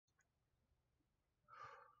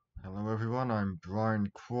Hello everyone, I'm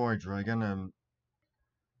Brian Croydragon. I'm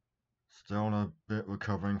still a bit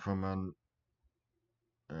recovering from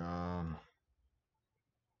um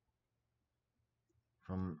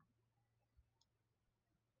from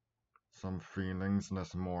some feelings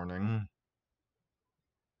this morning.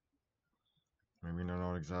 Maybe they're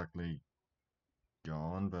not exactly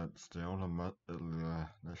gone, but still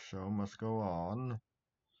the show must go on.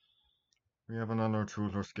 We have another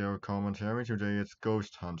Truth or Scare commentary. Today it's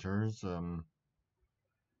Ghosthunters.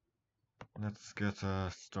 Let's get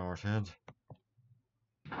started.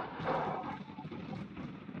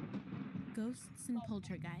 Ghosts and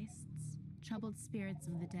poltergeists, troubled spirits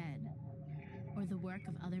of the dead, or the work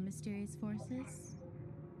of other mysterious forces?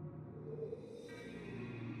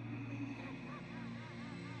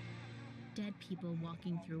 Dead people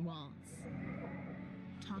walking through walls,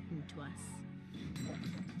 talking to us,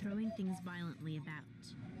 throwing things violently about.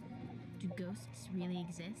 Do ghosts really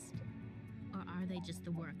exist, or are they just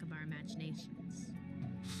the work of our imaginations?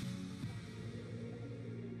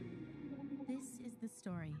 This is the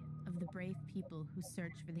story of the brave people who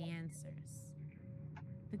search for the answers,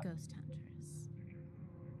 the Ghost Hunters.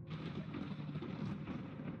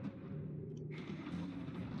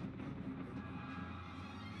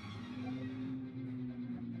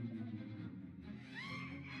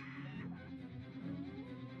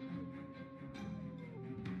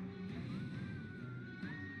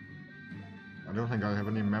 I don't think I have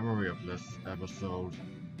any memory of this episode.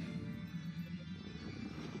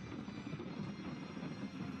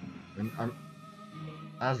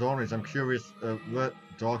 As always, I'm curious what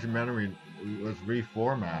documentary was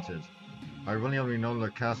reformatted. I really only know the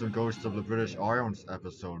Cast of Ghosts of the British Isles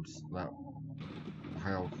episodes that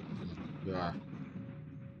have.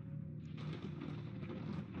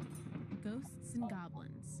 Ghosts and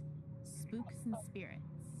goblins, spooks and spirits.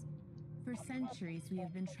 For centuries, we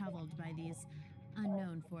have been troubled by these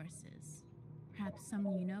unknown forces. Perhaps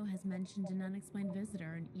someone you know has mentioned an unexplained visitor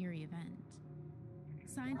or an eerie event.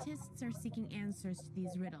 Scientists are seeking answers to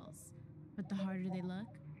these riddles, but the harder they look,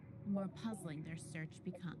 the more puzzling their search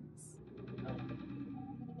becomes.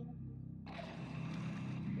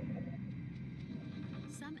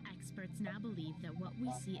 Some experts now believe that what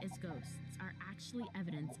we see as ghosts are actually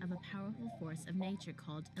evidence of a powerful force of nature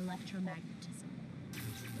called electromagnetism.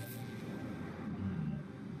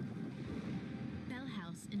 Bell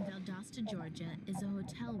House in Valdosta, Georgia is a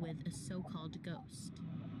hotel with a so-called ghost.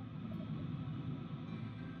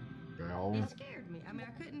 It scared me. I mean,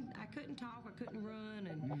 I couldn't talk, I couldn't run,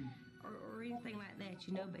 or anything like that,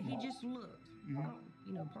 you know. But he just looked. I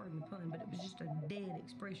don't, pardon the pun, but it was just a dead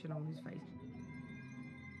expression on his face.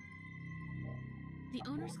 The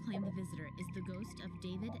owners claim the visitor is the ghost of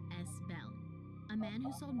David S. Bell, a man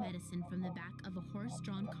who sold medicine from the back of a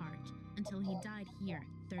horse-drawn cart until he died here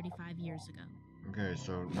 35 years ago. Okay,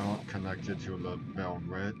 so not connected to the Bell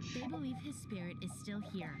Ridge. They believe his spirit is still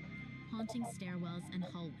here, haunting stairwells and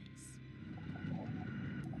hallways.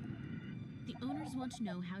 The owners want to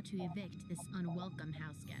know how to evict this unwelcome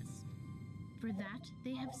house guest. For that,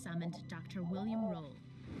 they have summoned Dr. William Roll.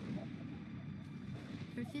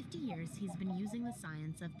 For 50 years, he's been using the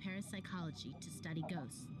science of parapsychology to study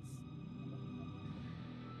ghosts.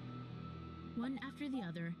 One after the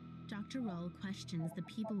other, Dr. Roll questions the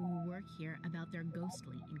people who work here about their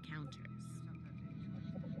ghostly encounters.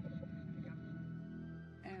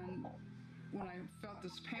 And when I felt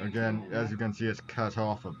this pain Again, as you can see, it's cut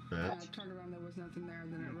off a bit. and I turned around, there was nothing there,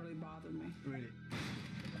 then it really bothered me. Really?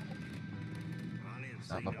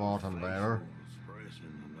 At the bottom there.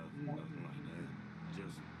 Expression or nothing like that.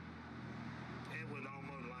 Just it was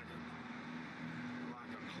almost like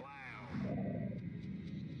a cloud.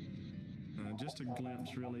 Just a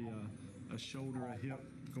glimpse, really, a shoulder, a hip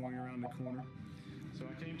going around the corner. So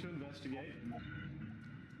I came to investigate.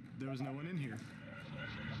 There was no one in here.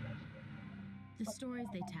 The stories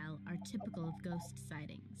they tell are typical of ghost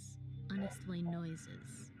sightings. Unexplained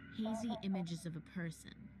noises, hazy images of a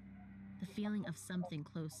person, the feeling of something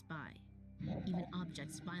close by, even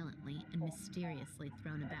objects violently and mysteriously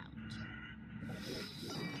thrown about.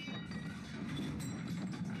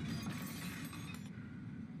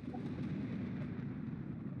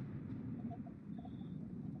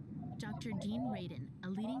 Dr. Dean Radin, a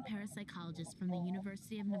leading parapsychologist from the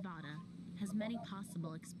University of Nevada, has many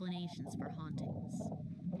possible explanations for hauntings.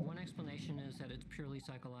 One explanation is that it's purely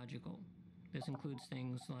psychological. This includes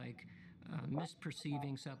things like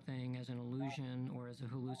misperceiving something as an illusion or as a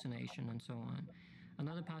hallucination and so on.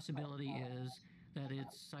 Another possibility is that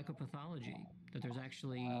it's psychopathology, that there's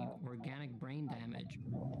actually organic brain damage.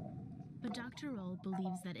 But Dr. Roll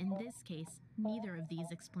believes that in this case, neither of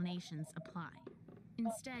these explanations apply.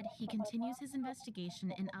 Instead, he continues his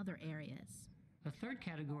investigation in other areas. A third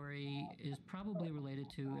category is probably related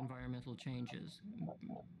to environmental changes,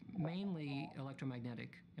 mainly electromagnetic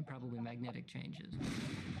and probably magnetic changes.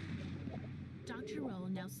 Dr. Roll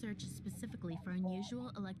now searches specifically for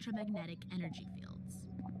unusual electromagnetic energy fields.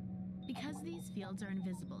 Because these fields are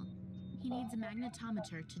invisible, he needs a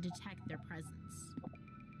magnetometer to detect their presence.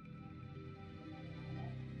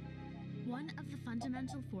 One of the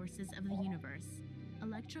fundamental forces of the universe,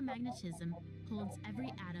 electromagnetism, holds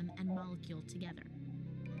every atom and molecule together.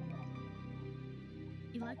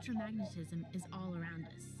 Electromagnetism is all around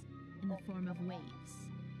us, in the form of waves.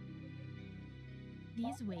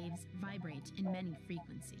 These waves vibrate in many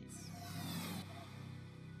frequencies.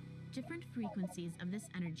 Different frequencies of this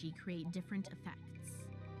energy create different effects.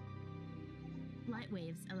 Light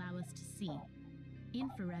waves allow us to see.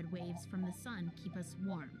 Infrared waves from the sun keep us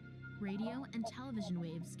warm. Radio and television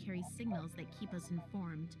waves carry signals that keep us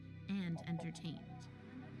informed and entertained.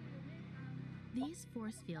 These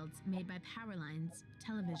force fields made by power lines,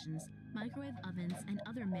 televisions, microwave ovens, and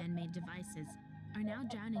other man-made devices are now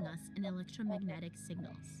drowning us in electromagnetic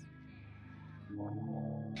signals.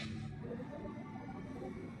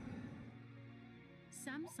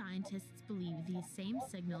 Some scientists believe these same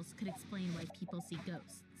signals could explain why people see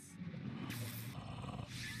ghosts.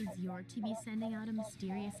 Is your TV sending out a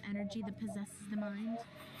mysterious energy that possesses the mind?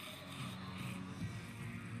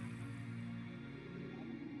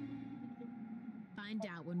 Find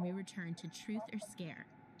out when we return to Truth or Scare.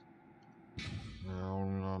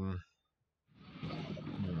 Well,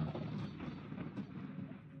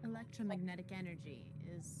 Electromagnetic energy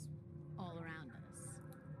is all around us.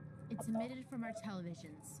 It's emitted from our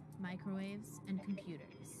televisions, microwaves, and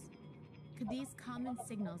computers. Could these common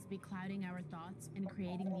signals be clouding our thoughts and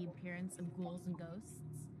creating the appearance of ghouls and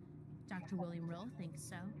ghosts? Dr. William Roll thinks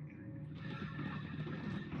so.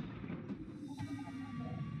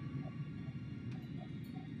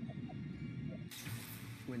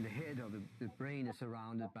 When the head of the brain is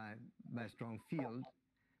surrounded by a strong field,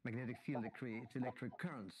 magnetic field, that creates electric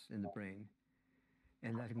currents in the brain,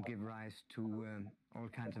 and that can give rise to all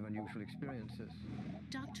kinds of unusual experiences.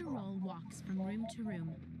 Dr. Roll walks from room to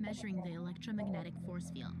room, measuring the electromagnetic force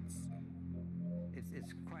fields.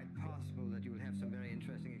 It's quite possible that you will have some very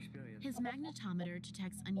interesting experiences. His magnetometer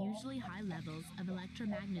detects unusually high levels of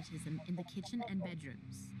electromagnetism in the kitchen and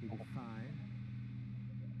bedrooms. 85,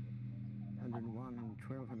 101,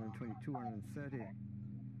 112, 122, 130.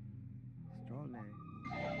 Extraordinary.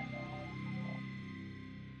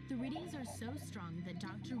 The readings are so strong that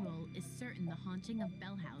Dr. Roll is certain the haunting of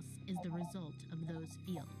Bell House is the result of those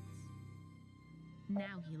fields.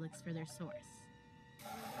 Now he looks for their source.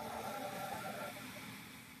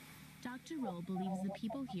 Dr. Roll believes the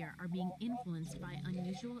people here are being influenced by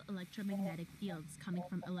unusual electromagnetic fields coming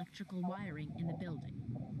from electrical wiring in the building.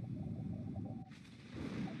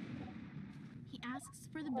 He asks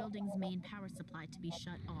for the building's main power supply to be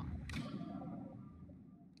shut off.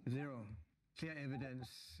 Zero. Clear evidence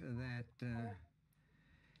that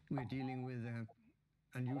we're dealing with an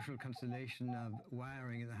unusual constellation of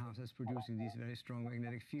wiring in the house that's producing these very strong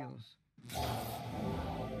magnetic fields.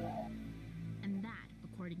 And that,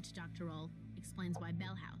 according to Dr. Roll, explains why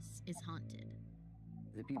Bell House is haunted.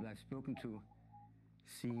 The people I've spoken to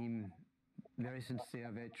seem very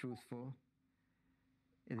sincere, very truthful.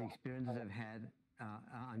 The experiences I've had are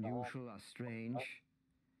unusual, are strange.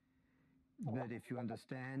 But if you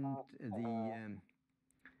understand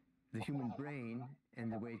the human brain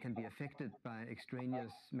and the way it can be affected by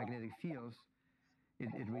extraneous magnetic fields,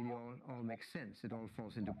 it really all makes sense. It all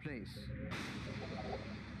falls into place.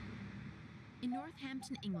 In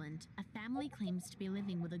Northampton, England, a family claims to be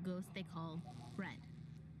living with a ghost they call Fred.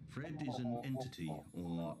 Fred is an entity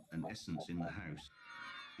or an essence in the house.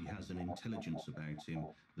 He has an intelligence about him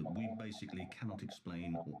that we basically cannot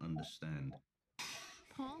explain or understand.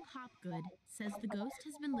 Paul Hopgood says the ghost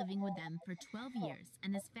has been living with them for 12 years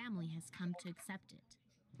and his family has come to accept it.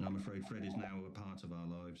 I'm afraid Fred is now a part of our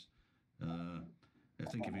lives. I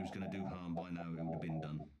think if he was going to do harm by now, it would have been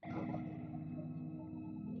done.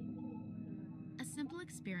 A simple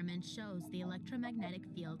experiment shows the electromagnetic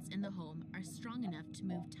fields in the home are strong enough to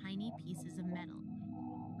move tiny pieces of metal.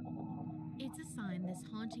 It's a sign this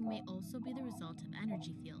haunting may also be the result of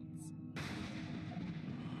energy fields,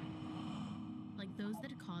 like those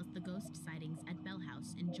that caused the ghost sightings at Bell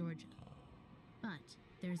House in Georgia. But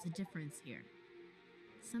there's a difference here.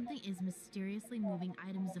 Something is mysteriously moving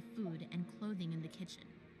items of food and clothing in the kitchen,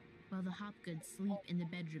 while the Hopgoods sleep in the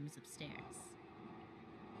bedrooms upstairs.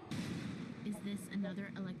 Is this another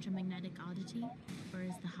electromagnetic oddity, or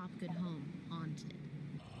is the Hopgood home haunted?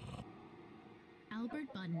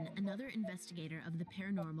 Albert Budden, another investigator of the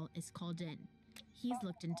paranormal, is called in. He's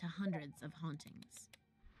looked into hundreds of hauntings.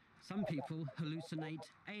 Some people hallucinate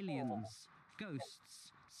aliens,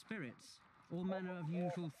 ghosts, spirits. All manner of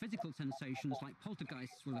usual physical sensations like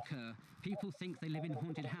poltergeists will occur. People think they live in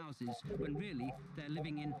haunted houses when really they're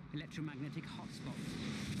living in electromagnetic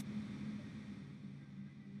hotspots.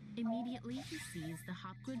 Immediately he sees the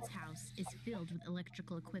Hopgood's house is filled with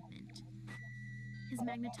electrical equipment. His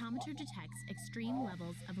magnetometer detects extreme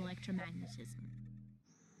levels of electromagnetism.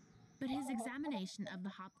 But his examination of the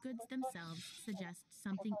Hopgoods themselves suggests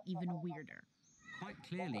something even weirder. Quite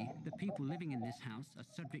clearly, the people living in this house are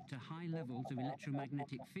subject to high levels of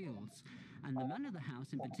electromagnetic fields, and the man of the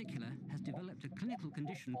house in particular has developed a clinical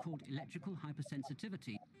condition called electrical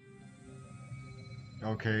hypersensitivity.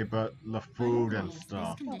 Okay, but the food and This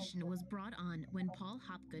stuff. condition was brought on when Paul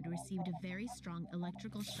Hopgood received a very strong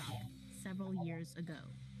electrical shock several years ago.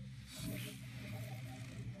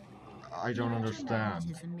 I don't understand.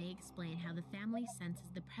 Electromagnetism may explain how the family senses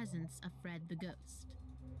the presence of Fred the ghost.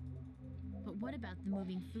 But what about the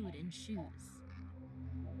moving food and shoes?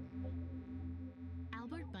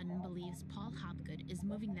 Albert Budden believes Paul Hopgood is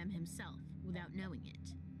moving them himself without knowing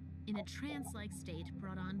it, in a trance-like state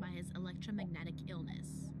brought on by his electromagnetic illness.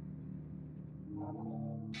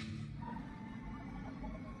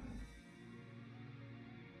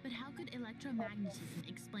 But how could electromagnetism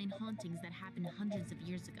explain hauntings that happened hundreds of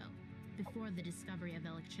years ago, before the discovery of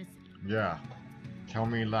electricity? Yeah, tell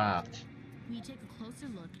me that. We take a closer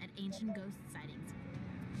look at ancient ghost sightings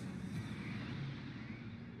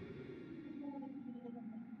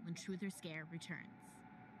when Truth or Scare returns.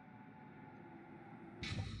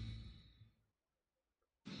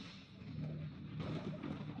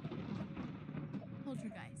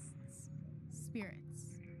 Poltergeists,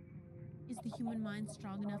 spirits. Is the human mind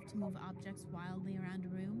strong enough to move objects wildly around a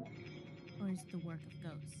room? Or is it the work of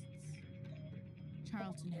ghosts?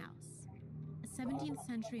 Charlton House, a 17th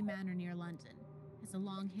century manor near London, has a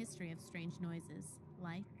long history of strange noises,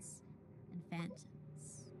 lights, and phantoms.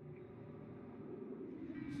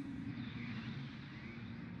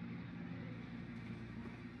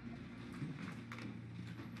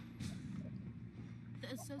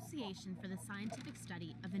 The Association for the Scientific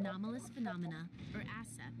Study of Anomalous Phenomena, or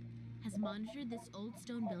ASEP, has monitored this old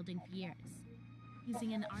stone building for years,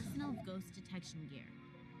 using an arsenal of ghost detection gear.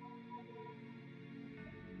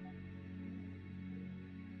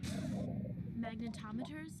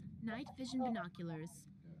 Magnetometers, night vision binoculars,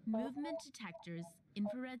 movement detectors,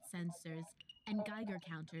 infrared sensors, and Geiger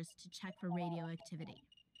counters to check for radioactivity.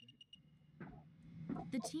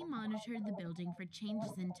 The team monitored the building for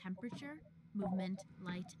changes in temperature, movement,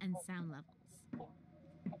 light, and sound levels.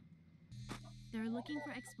 They're looking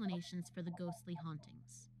for explanations for the ghostly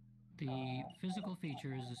hauntings. The physical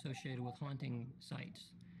features associated with haunting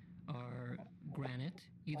sites are granite,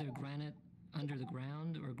 either granite under the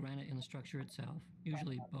ground or granite in the structure itself,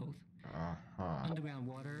 usually both. Underground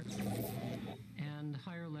water, and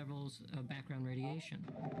higher levels of background radiation.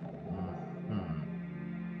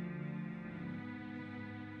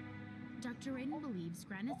 Dr. Radin believes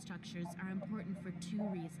granite structures are important for two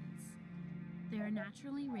reasons. They are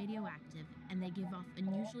naturally radioactive and they give off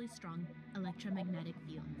unusually strong electromagnetic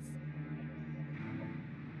fields.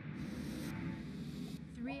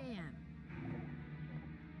 3 a.m.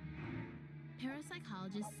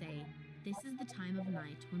 Parapsychologists say this is the time of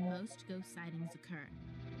night when most ghost sightings occur.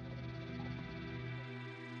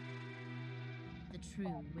 The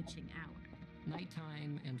true witching hour.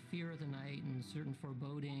 Nighttime and fear of the night and certain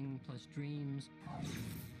foreboding, plus dreams,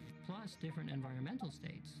 plus different environmental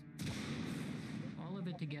states. All of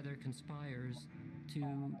it together conspires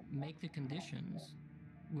to make the conditions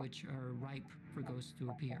which are ripe for ghosts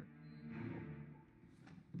to appear.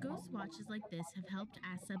 Ghost watches like this have helped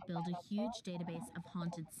ASA build a huge database of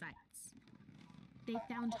haunted sites. They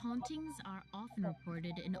found hauntings are often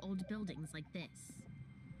reported in old buildings like this,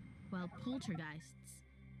 while poltergeists,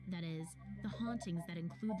 that is, the hauntings that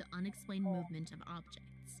include the unexplained movement of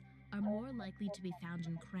objects, are more likely to be found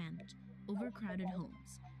in cramped, overcrowded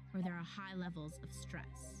homes where there are high levels of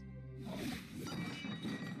stress.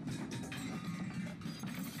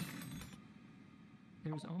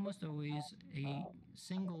 There's almost always a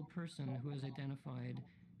single person who is identified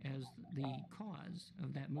as the cause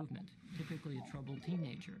of that movement, typically a troubled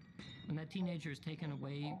teenager. When that teenager is taken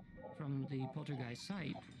away from the poltergeist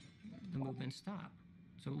site, the movements stop.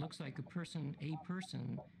 So it looks like a person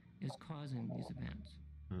is causing these events.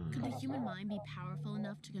 Could the human mind be powerful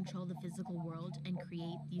enough to control the physical world and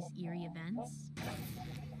create these eerie events?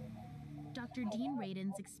 Dr. Dean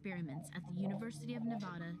Radin's experiments at the University of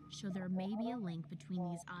Nevada show there may be a link between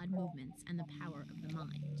these odd movements and the power of the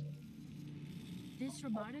mind. This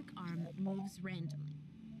robotic arm moves randomly.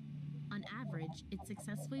 On average, it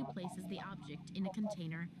successfully places the object in a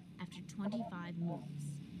container after 25 moves.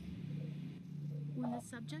 When the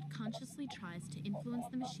subject consciously tries to influence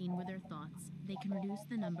the machine with their thoughts, they can reduce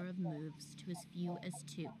the number of moves to as few as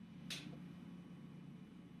 2.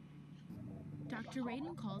 Dr.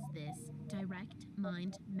 Radin calls this direct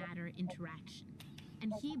mind-matter interaction,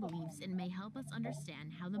 and he believes it may help us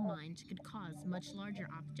understand how the mind could cause much larger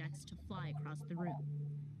objects to fly across the room,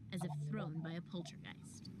 as if thrown by a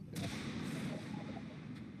poltergeist.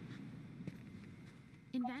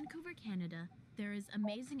 In Vancouver, Canada, there is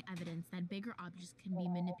amazing evidence that bigger objects can be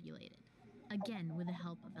manipulated, again with the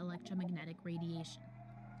help of electromagnetic radiation.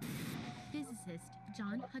 Physicist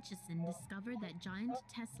John Hutchison discovered that giant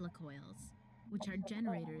Tesla coils, which are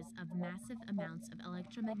generators of massive amounts of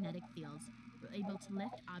electromagnetic fields, were able to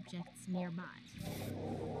lift objects nearby.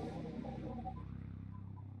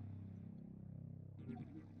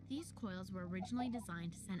 These coils were originally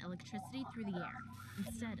designed to send electricity through the air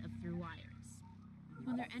instead of through wires.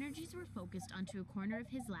 When their energies were focused onto a corner of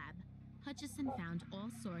his lab, Hutchison found all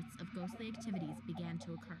sorts of ghostly activities began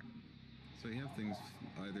to occur. So you have things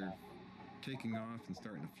either taking off and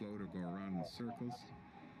starting to float or go around in circles,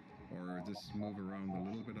 or just move around a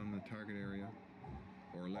little bit on the target area,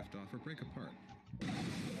 or left off or break apart,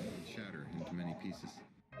 shatter into many pieces.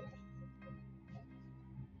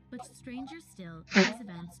 But stranger still, these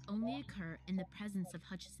events only occur in the presence of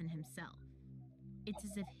Hutchison himself. It's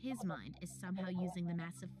as if his mind is somehow using the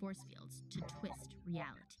massive force fields to twist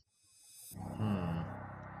reality.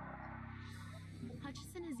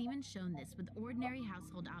 Hutchison has even shown this with ordinary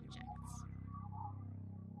household objects.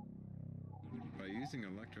 By using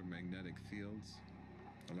electromagnetic fields,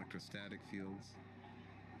 electrostatic fields,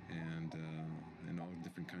 and all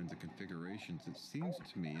different kinds of configurations, it seems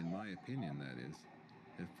to me, in my opinion that is,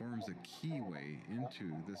 it forms a keyway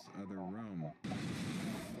into this other realm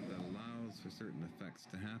that allows for certain effects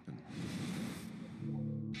to happen.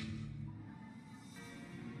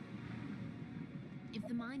 If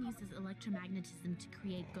the mind uses electromagnetism to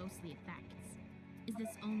create ghostly effects, is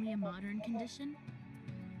this only a modern condition?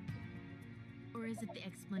 Or is it the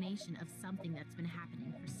explanation of something that's been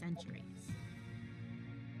happening for centuries?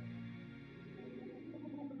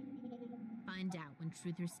 Find out when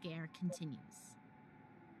Truth or Scare continues.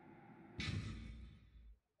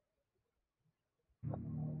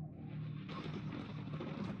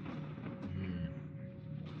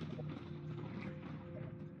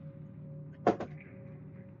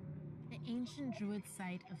 The ancient Druid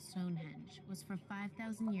site of Stonehenge was for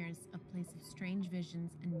 5,000 years a place of strange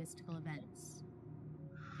visions and mystical events.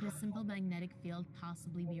 Could a simple magnetic field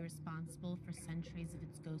possibly be responsible for centuries of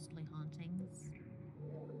its ghostly hauntings?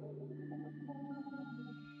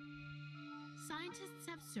 Scientists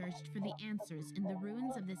have searched for the answers in the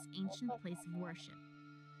ruins of this ancient place of worship.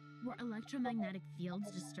 Were electromagnetic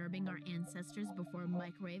fields disturbing our ancestors before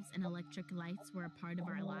microwaves and electric lights were a part of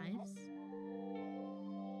our lives?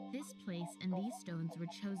 This place and these stones were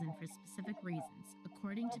chosen for specific reasons,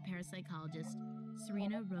 according to parapsychologist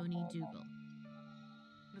Serena Roney Dougal.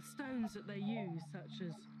 The stones that they use, such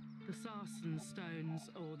as the sarsen stones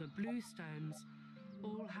or the blue stones,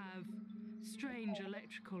 all have strange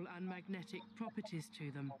electrical and magnetic properties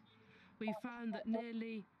to them. We found that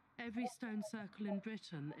nearly every stone circle in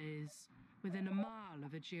Britain is within a mile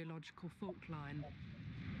of a geological fault line.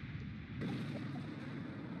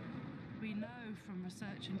 We know from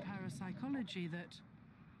research in parapsychology that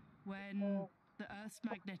when the Earth's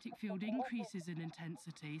magnetic field increases in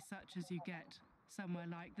intensity, such as you get somewhere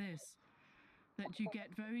like this, that you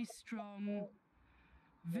get very strong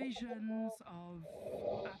visions of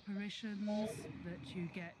apparitions, that you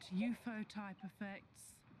get UFO-type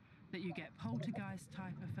effects, that you get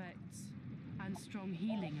poltergeist-type effects, and strong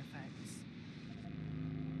healing effects.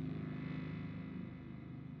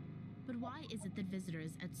 But why is it that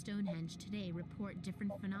visitors at Stonehenge today report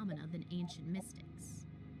different phenomena than ancient mystics?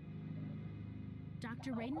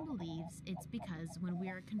 Dr. Radin believes it's because when we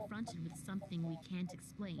are confronted with something we can't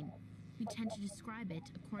explain, we tend to describe it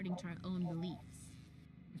according to our own beliefs.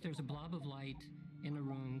 If there's a blob of light in a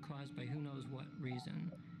room caused by who knows what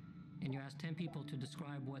reason, and you ask 10 people to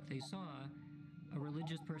describe what they saw, a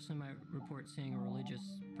religious person might report seeing a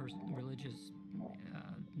religious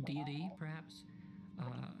deity, perhaps.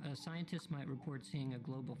 A scientist might report seeing a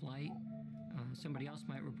globe of light. Somebody else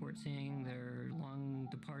might report seeing their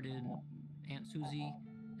long-departed Aunt Susie,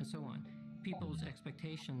 and so on. People's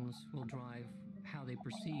expectations will drive how they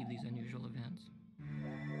perceive these unusual events.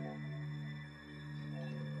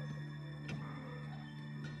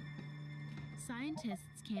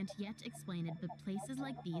 Scientists can't yet explain it, but places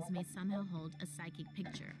like these may somehow hold a psychic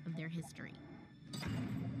picture of their history.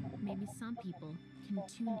 Maybe some people can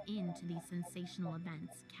tune in to these sensational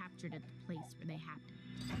events captured at the place where they happen.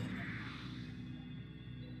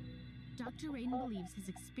 Dr. Radin believes his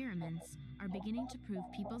experiments are beginning to prove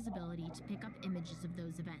people's ability to pick up images of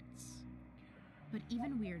those events. But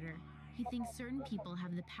even weirder, he thinks certain people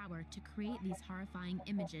have the power to create these horrifying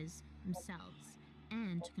images themselves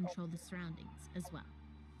and to control the surroundings as well.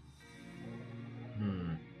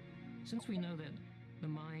 Since we know that the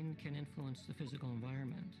mind can influence the physical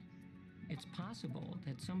environment, it's possible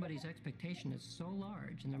that somebody's expectation is so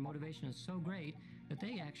large and their motivation is so great that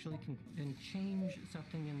they actually can change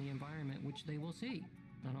something in the environment which they will see.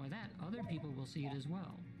 Not only that, other people will see it as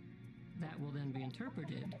well. That will then be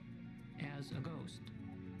interpreted as a ghost.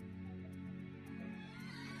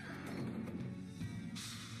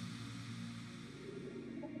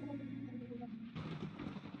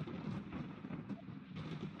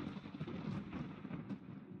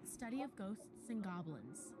 The study of ghosts and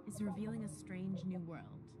goblins is revealing a strange new world.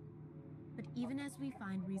 But even as we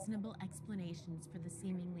find reasonable explanations for the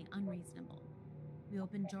seemingly unreasonable, we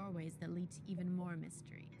open doorways that lead to even more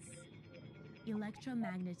mysteries.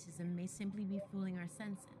 Electromagnetism may simply be fooling our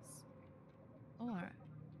senses, or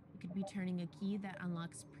it could be turning a key that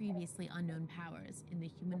unlocks previously unknown powers in the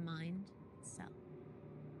human mind itself.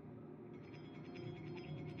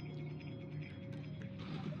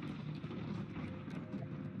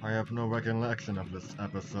 I have no recollection of this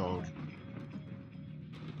episode.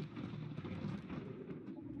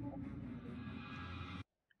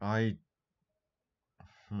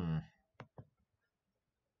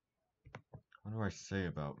 What do I say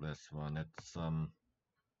about this one? It's,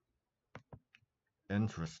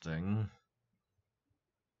 interesting.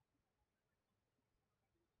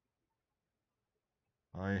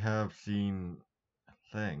 I have seen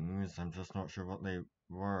things, I'm just not sure what they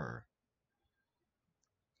were.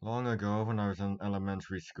 Long ago, when I was in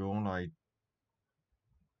elementary school, I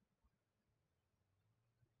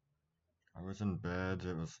was in bed,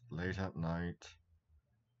 it was late at night.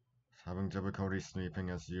 I was having difficulty sleeping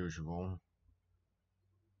as usual.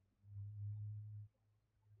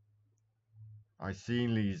 I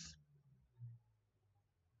seen these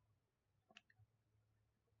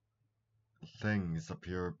things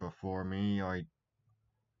appear before me.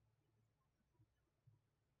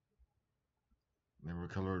 They were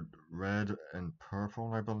colored red and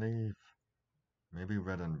purple, I believe. Maybe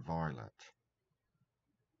red and violet.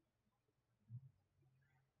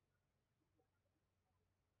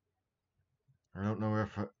 I don't know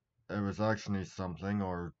if it was actually something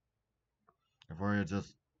or if I had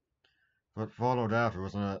just... What followed after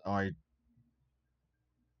was I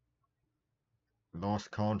lost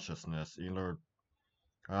consciousness. Either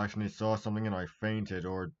I actually saw something and I fainted,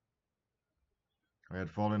 or I had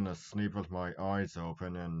fallen asleep with my eyes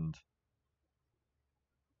open and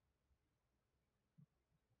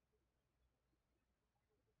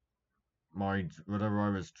whatever I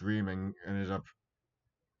was dreaming ended up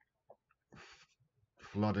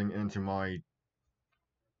flooding into my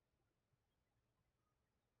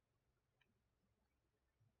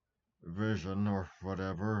vision or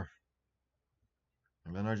whatever.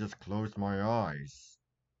 And then I just closed my eyes.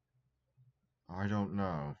 I don't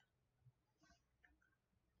know.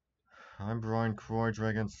 I'm Brian Croy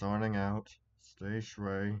Dragon signing out. Stay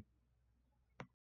shray.